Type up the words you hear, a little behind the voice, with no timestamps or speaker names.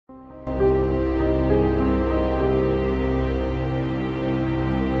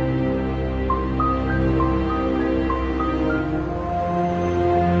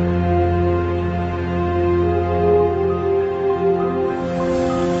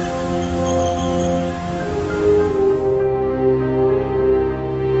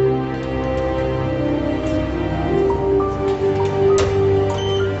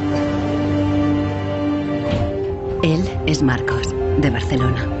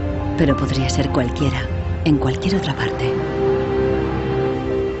Barcelona, pero podría ser cualquiera, en cualquier otra parte.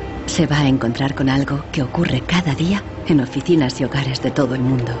 Se va a encontrar con algo que ocurre cada día en oficinas y hogares de todo el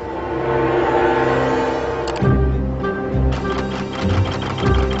mundo.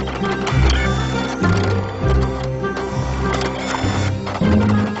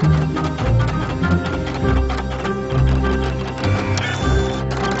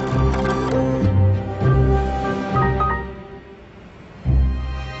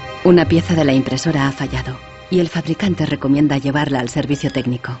 Una pieza de la impresora ha fallado y el fabricante recomienda llevarla al servicio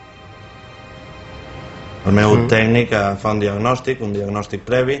técnico. El meu tècnic fa un diagnòstic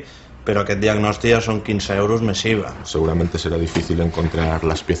previ, pero aquest diagnòstic ja son 15 euros més IVA. Seguramente será difícil encontrar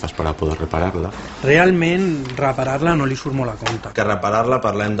las piezas para poder repararla. Realment, reparar-la no li surt molt a compte. Que reparar-la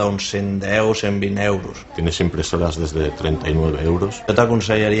parlem d'uns 110, 120 euros. Tienes impresoras desde 39 euros. Jo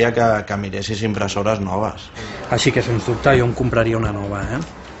t'aconsellaria que miressis impressores noves. Així que, sens dubte, jo em compraria una nova,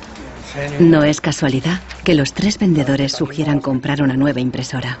 No es casualidad que los tres vendedores sugieran comprar una nueva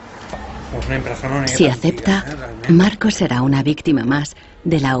impresora. Si acepta, Marcos será una víctima más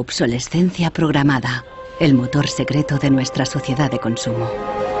de la obsolescencia programada, el motor secreto de nuestra sociedad de consumo.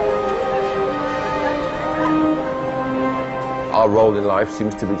 Our role in life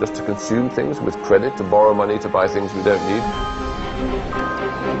seems to be just to consume things with credit, to borrow money to buy things we don't need.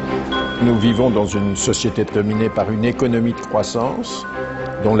 Nous vivons dans une société dominée par une économie de croissance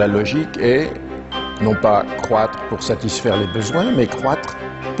dont la logique est non pas croître pour satisfaire les besoins, mais croître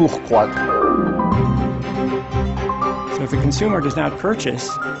pour croître. So if the consumer does not purchase,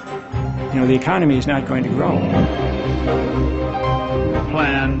 the economy is not going to grow.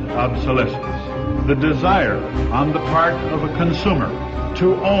 Planned obsolescence, the desire on the part of a consumer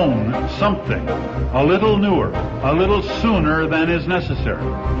to own something a little newer, a little sooner than is necessary.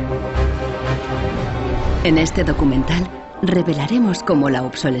 En este documental revelaremos cómo la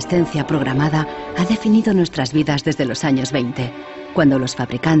obsolescencia programada ha definido nuestras vidas desde los años 20, cuando los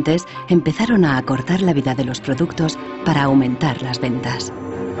fabricantes empezaron a acortar la vida de los productos para aumentar las ventas.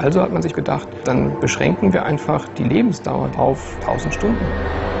 Also hat man sich gedacht, dann beschränken wir einfach die Lebensdauer auf 1000 Stunden.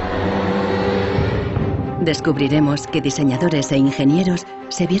 Descubriremos que diseñadores e ingenieros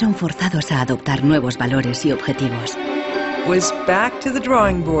se vieron forzados a adoptar nuevos valores y objetivos. Was back to the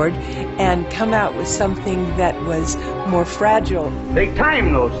drawing board and come out with something that was more fragile. Take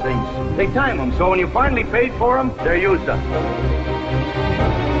time, those things. Take time them, so when you finally paid for them, they're used up.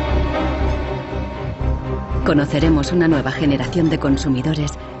 Conoceremos una nueva generación de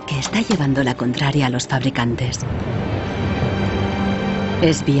consumidores que está llevando la contraria a los fabricantes.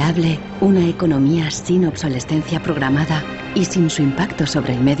 ¿Es viable una economía sin obsolescencia programada y sin su impacto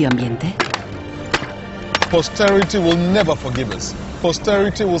sobre el medio ambiente? Posterity will never forgive us.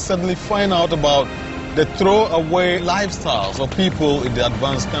 Posterity will suddenly find out about the throwaway lifestyles of people in the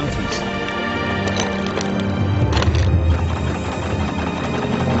advanced countries.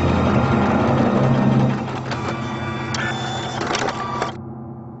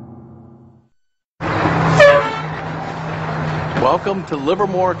 Welcome to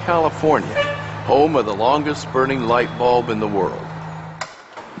Livermore, California, home of the longest burning light bulb in the world.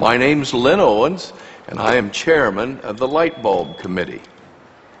 My name's Lynn Owens, and I am chairman of the Light Bulb Committee.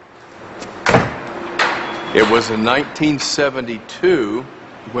 It was in 1972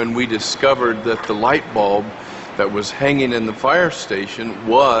 when we discovered that the light bulb that was hanging in the fire station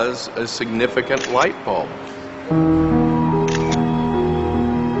was a significant light bulb.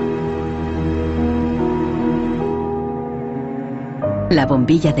 La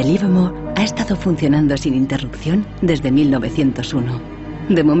bombilla de Livermore ha estado funcionando sin interrupción desde 1901.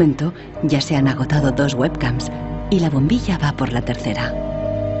 De momento, ya se han agotado 2 webcams y la bombilla va por la tercera.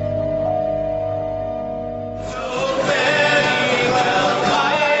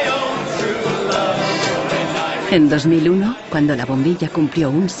 En 2001, cuando la bombilla cumplió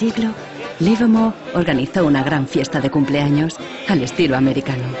un siglo, Livermore organizó una gran fiesta de cumpleaños al estilo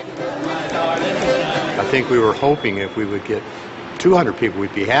americano. I think we were hoping if we would get 200 people,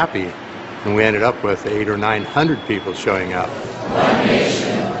 we'd be happy, and we ended up with 800 or 900 people showing up. One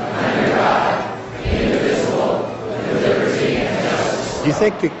nation, under God, indivisible, with liberty and justice. Do you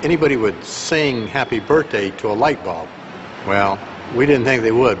think that anybody would sing happy birthday to a light bulb? Well, we didn't think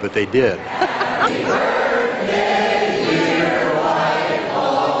they would, but they did. Happy birthday, dear light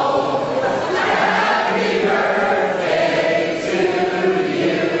bulb. Happy birthday to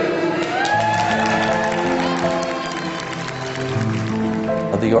you.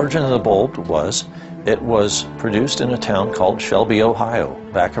 The origin of the bulb was, it was produced in a town called Shelby, Ohio,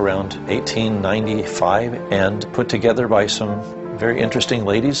 back around 1895, and put together by some very interesting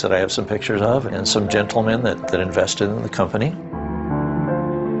ladies that I have some pictures of, and some gentlemen that invested in the company.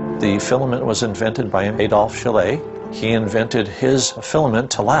 The filament was invented by Adolphe Chaillet. He invented his filament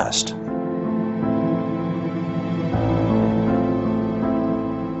to last.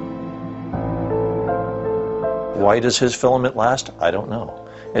 Why does his filament last? I don't know.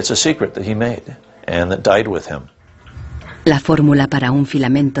 It's a secret that he made and that died with him. La fórmula para un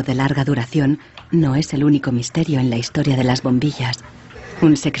filamento de larga duración no es el único misterio en la historia de las bombillas.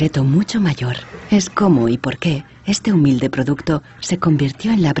 Un secreto mucho mayor es cómo y por qué este humilde producto se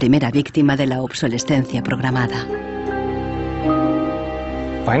convirtió en la primera víctima de la obsolescencia programada.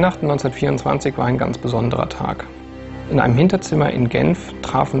 Weihnachten 1924 war ein ganz besonderer Tag. In einem Hinterzimmer in Genf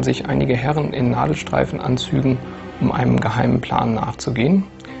trafen sich einige Herren in Nadelstreifenanzügen, um einem geheimen Plan nachzugehen.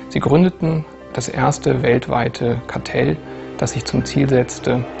 Sie gründeten das erste weltweite Kartell, das sich zum Ziel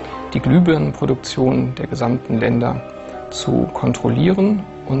setzte, die Glühbirnenproduktion der gesamten Länder zu kontrollieren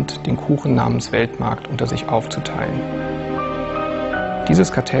und den Kuchen namens Weltmarkt unter sich aufzuteilen.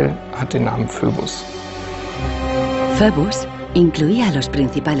 Dieses Kartell hat den Namen Phoebus. Phoebus incluía a los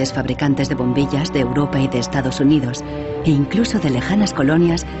principales fabricantes de bombillas de Europa y de Estados Unidos, e incluso de lejanas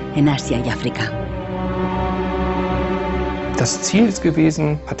colonias en Asia y África. Das Ziel ist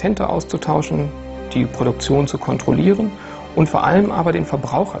gewesen, Patente auszutauschen, die Produktion zu kontrollieren und vor allem aber den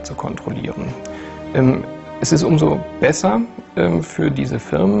Verbraucher zu kontrollieren. Es ist umso besser für diese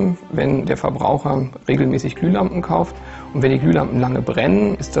Firmen, wenn der Verbraucher regelmäßig Glühlampen kauft, und wenn die Glühlampen lange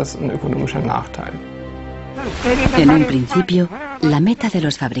brennen, ist das ein ökonomischer Nachteil. En un principio, la meta de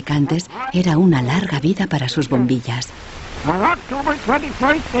los fabricantes era una larga vida para sus bombillas. On October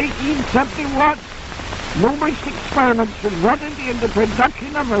 21st, 1871, numerous experiments resulted in the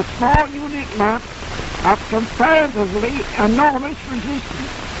production of a small unique lamp of comparatively enormous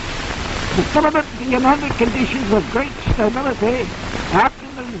resistance. The filament being under conditions of great stability after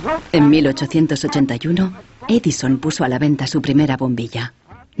the result. En 1881, Edison puso a la venta su primera bombilla.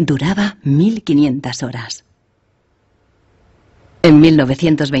 Duraba 1500 horas. En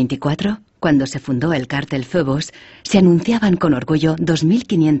 1924, cuando se fundó el cártel Phoebus, se anunciaban con orgullo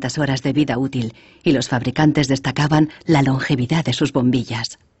 2500 horas de vida útil y los fabricantes destacaban la longevidad de sus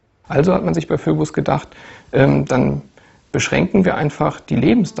bombillas. Also hat man sich bei Phoebus gedacht, dann beschränken wir einfach die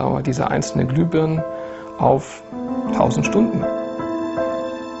Lebensdauer dieser einzelnen Glühbirnen auf 1000 Stunden.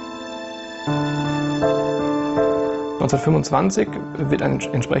 1925 wird ein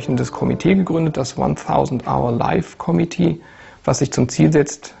entsprechendes Komitee gegründet, das 1000 Hour Life Committee, was sich zum Ziel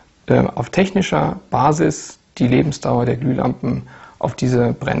setzt, auf technischer Basis die Lebensdauer der Glühlampen auf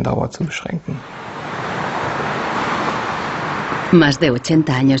diese Brenndauer zu beschränken. Más de 80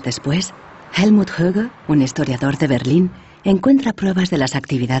 años después, Helmut Höge, un historiador de Berlín, encuentra pruebas de las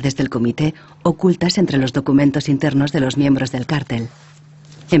actividades del comité ocultas entre los documentos internos de los miembros del cártel.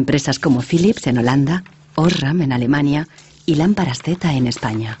 Empresas como Philips en Holanda, Osram en Alemania y Lámparas Z en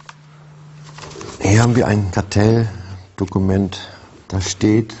España. Hier haben wir ein Kartelldokument, da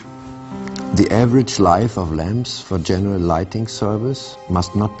steht: The average life of lamps for general lighting service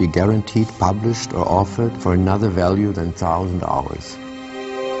must not be guaranteed, published or offered for another value than 1000 hours.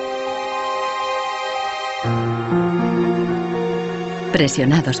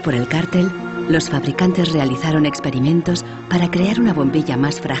 Presionados por el cártel, los fabricantes realizaron experimentos para crear una bombilla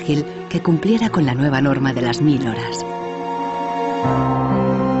más frágil que cumpliera con la nueva norma de las 1000 horas.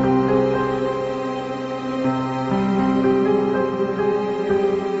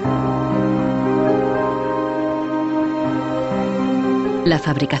 La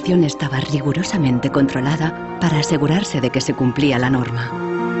fabricación estaba rigurosamente controlada para asegurarse de que se cumplía la norma.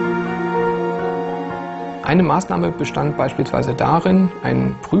 Eine Maßnahme bestand beispielsweise darin,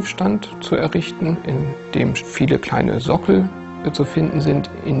 einen Prüfstand zu errichten, in dem viele kleine Sockel zu finden sind,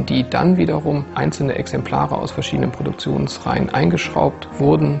 in die dann wiederum einzelne Exemplare aus verschiedenen Produktionsreihen eingeschraubt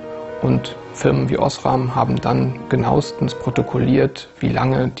wurden, und Firmen wie Osram haben dann genauestens protokolliert, wie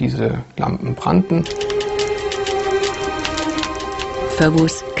lange diese Lampen brannten.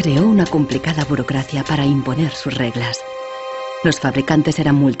 Phoebus creó una complicada burocracia para imponer sus reglas. Los fabricantes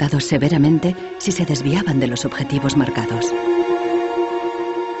eran multados severamente si se desviaban de los objetivos marcados.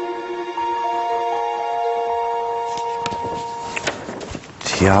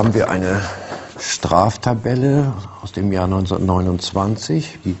 Hier haben wir eine Straftabelle aus dem Jahr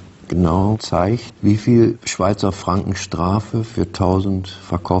 1929, die genau zeigt, wie viel Schweizer Franken Strafe für 1000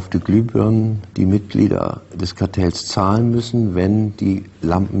 verkaufte Glühbirnen die Mitglieder des Kartells zahlen müssen, wenn die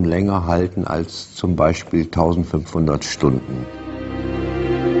Lampen länger halten als zum Beispiel 1500 Stunden.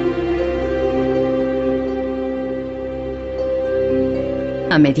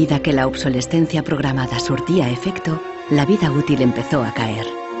 A medida que la obsolescencia programada surtía efecto, la vida útil empezó a caer.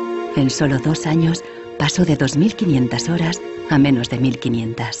 En solo 2 años, pasó de 2.500 horas a menos de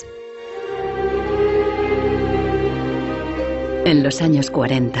 1.500. En los años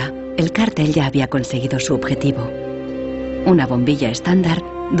 40, el cártel ya había conseguido su objetivo. Una bombilla estándar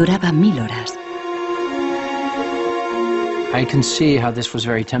duraba 1.000 horas. I can see how this was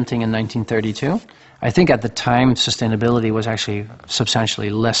very tempting in 1932. I think at the time sustainability was actually substantially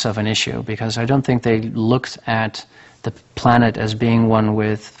less of an issue because I don't think they looked at the planet as being one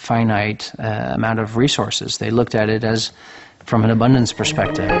with finite amount of resources. They looked at it as from an abundance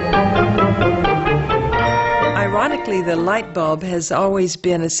perspective. Ironically, the light bulb has always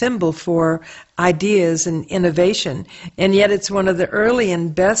been a symbol for ideas and innovation, and yet it's one of the early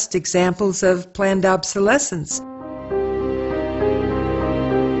and best examples of planned obsolescence.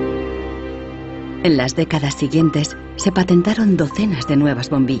 En las décadas siguientes se patentaron docenas de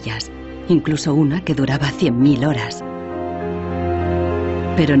nuevas bombillas, incluso una que duraba 100.000 horas.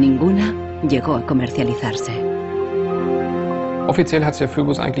 Pero ninguna llegó a comercializarse. Offiziell hat es ja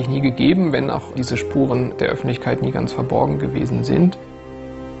Phobos eigentlich nie gegeben, wenn auch diese Spuren der Öffentlichkeit nie ganz verborgen gewesen sind.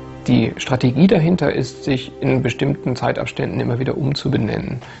 Die Strategie dahinter ist, sich in bestimmten Zeitabständen immer wieder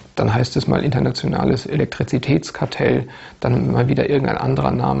umzubenennen. Dann heißt es mal internationales Elektrizitätskartell, dann mal wieder irgendein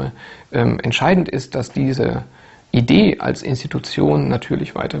anderer Name. Entscheidend ist, dass diese Idee als Institution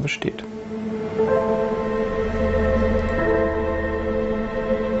natürlich weiter besteht.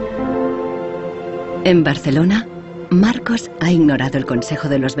 En Barcelona, Marcos ha ignorado el consejo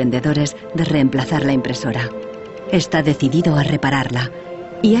de los vendedores de reemplazar la impresora. Está decidido a repararla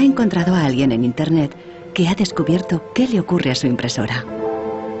y ha encontrado a alguien en Internet que ha descubierto qué le ocurre a su impresora.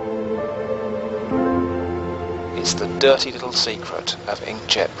 It's the dirty little secret of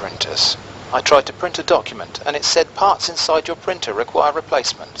inkjet printers. I tried to print a document and it said parts inside your printer require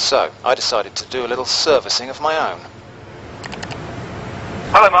replacement, so I decided to do a little servicing of my own.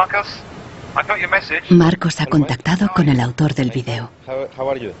 Hello, Marcos. I got your message. Marcos ha contactado con el autor del video. How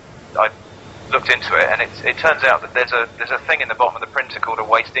are you? I looked into it, and it turns out that there's a thing in the bottom of the printer called a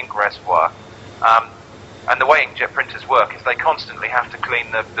waste ink reservoir. And the way inkjet printers work is they constantly have to clean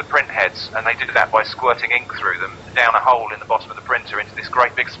the print heads, and they do that by squirting ink through them down a hole in the bottom of the printer into this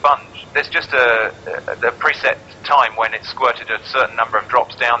great big sponge. There's just a preset time when it's squirted a certain number of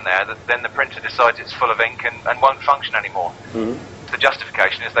drops down there that then the printer decides it's full of ink and won't function anymore. Mm-hmm. The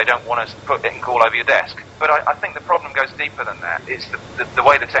justification is they don't want to put ink all over your desk. But I think the problem goes deeper than that. It's the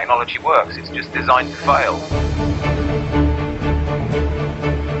way the technology works. It's just designed to fail.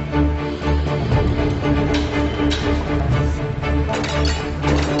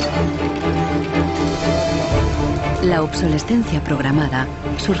 La obsolescencia programada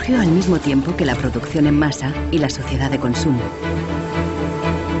surgió al mismo tiempo que la producción en masa y la sociedad de consumo.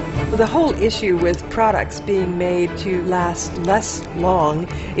 The whole issue with products being made to last less long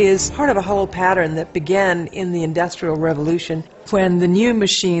is part of a whole pattern that began in the Industrial Revolution when the new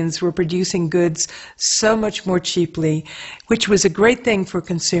machines were producing goods so much more cheaply, which was a great thing for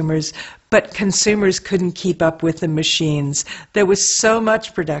consumers, but consumers couldn't keep up with the machines. There was so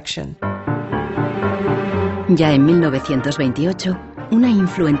much production. Ya en 1928, una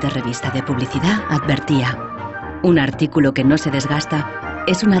influente revista de publicidad advertía: un artículo que no se desgasta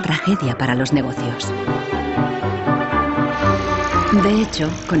es una tragedia para los negocios. De hecho,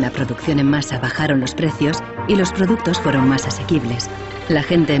 con la producción en masa bajaron los precios y los productos fueron más asequibles. La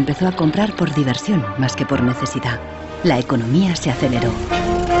gente empezó a comprar por diversión más que por necesidad. La economía se aceleró.